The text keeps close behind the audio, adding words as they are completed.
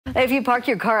If you park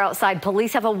your car outside,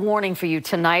 police have a warning for you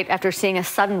tonight after seeing a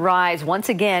sudden rise once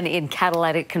again in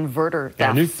catalytic converter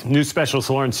theft. News specialist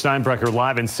Lauren Steinbrecher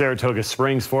live in Saratoga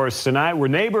Springs for us tonight, where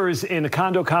neighbors in a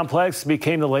condo complex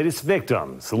became the latest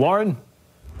victims. Lauren?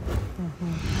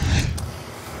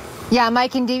 Yeah,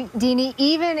 Mike and Deanie,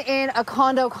 even in a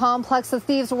condo complex, the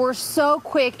thieves were so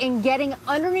quick in getting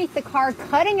underneath the car,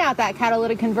 cutting out that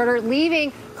catalytic converter,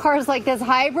 leaving cars like this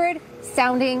hybrid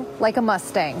sounding like a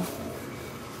Mustang.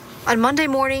 On Monday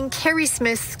morning, Carrie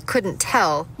Smith couldn't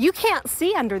tell. You can't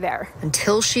see under there.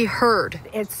 Until she heard.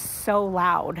 It's so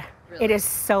loud. It is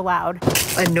so loud.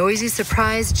 A noisy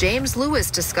surprise James Lewis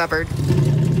discovered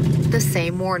the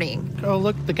same morning. Oh,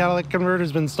 look, the catalytic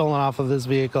converter's been stolen off of this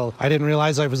vehicle. I didn't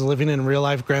realize I was living in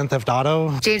real-life Grand Theft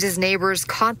Auto. James's neighbors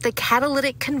caught the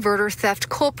catalytic converter theft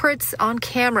culprits on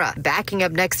camera, backing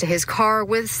up next to his car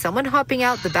with someone hopping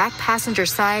out the back passenger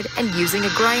side and using a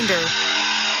grinder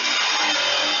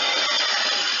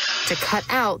to cut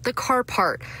out the car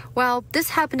part. While this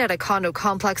happened at a condo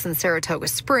complex in Saratoga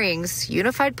Springs,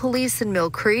 Unified Police in Mill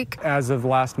Creek, as of the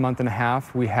last month and a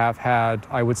half, we have had,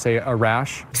 I would say, a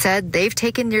rash. Said they've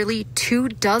taken nearly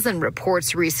 24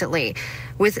 reports recently,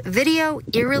 with video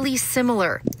eerily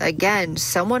similar. Again,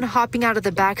 someone hopping out of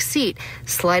the back seat,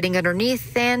 sliding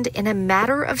underneath, and in a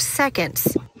matter of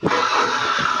seconds,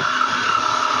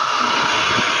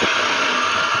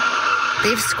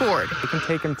 they've scored. You can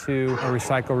take them to a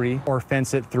recyclery or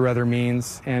fence it through other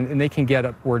means, and they can get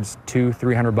upwards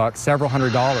 $200-300, several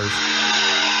 $100.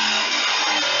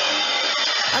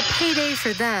 A payday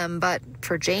for them, but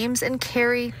for James and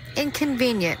Carrie,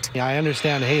 inconvenient. Yeah, I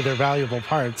understand, hey, they're valuable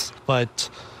parts, but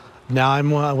now I'm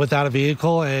without a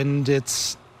vehicle and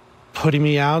it's putting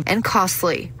me out. And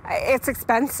costly. It's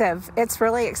expensive. It's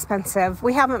really expensive.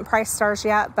 We haven't priced ours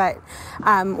yet, but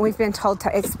we've been told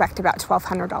to expect about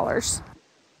 $1,200.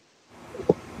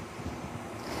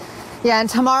 Yeah, and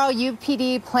tomorrow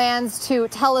UPD plans to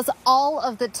tell us all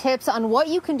of the tips on what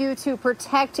you can do to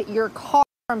protect your car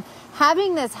from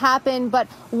having this happen. But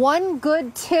one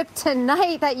good tip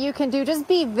tonight that you can do, just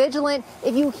be vigilant.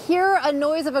 If you hear a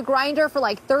noise of a grinder for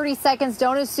like 30 seconds,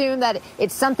 don't assume that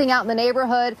it's something out in the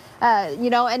neighborhood,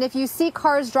 and if you see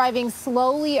cars driving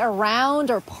slowly around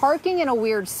or parking in a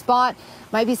weird spot,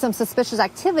 might be some suspicious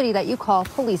activity that you call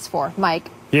police for. Mike?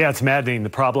 Yeah, it's maddening. The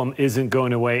problem isn't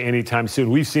going away anytime soon.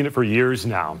 We've seen it for years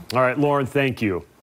now. All right, Lauren, thank you.